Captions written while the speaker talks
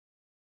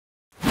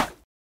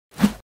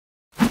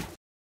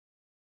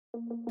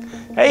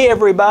Hey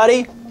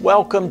everybody,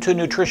 welcome to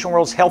Nutrition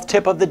World's Health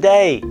Tip of the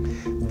Day.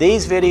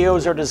 These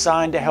videos are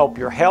designed to help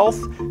your health,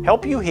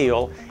 help you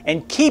heal,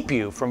 and keep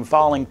you from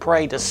falling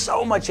prey to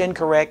so much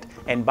incorrect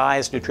and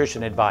biased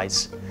nutrition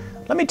advice.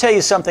 Let me tell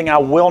you something I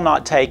will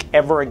not take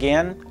ever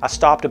again. I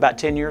stopped about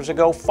 10 years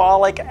ago,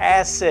 folic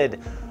acid.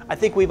 I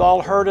think we've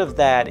all heard of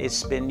that.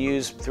 It's been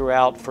used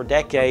throughout for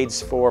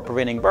decades for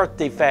preventing birth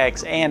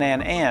defects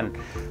and.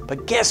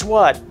 But guess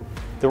what?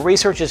 The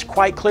research is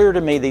quite clear to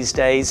me these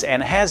days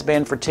and has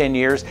been for 10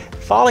 years.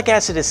 Folic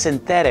acid is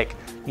synthetic.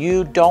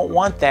 You don't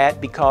want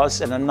that because,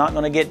 and I'm not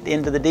going to get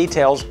into the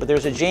details, but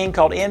there's a gene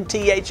called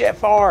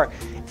MTHFR.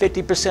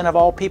 50% of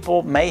all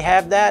people may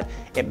have that.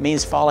 It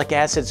means folic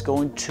acid is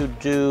going to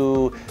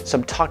do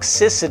some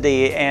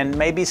toxicity and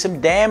maybe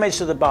some damage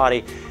to the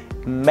body.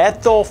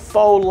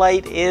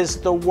 Methylfolate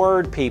is the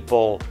word,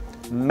 people.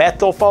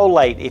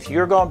 Methylfolate. If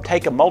you're going to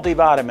take a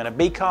multivitamin, a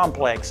B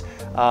complex,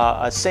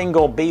 a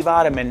single B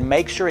vitamin,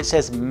 make sure it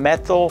says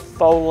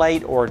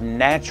methylfolate or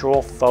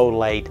natural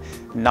folate,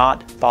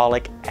 not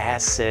folic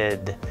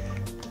acid.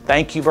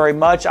 Thank you very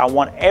much. I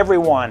want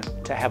everyone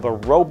to have a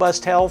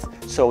robust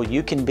health so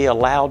you can be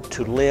allowed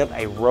to live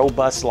a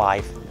robust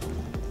life.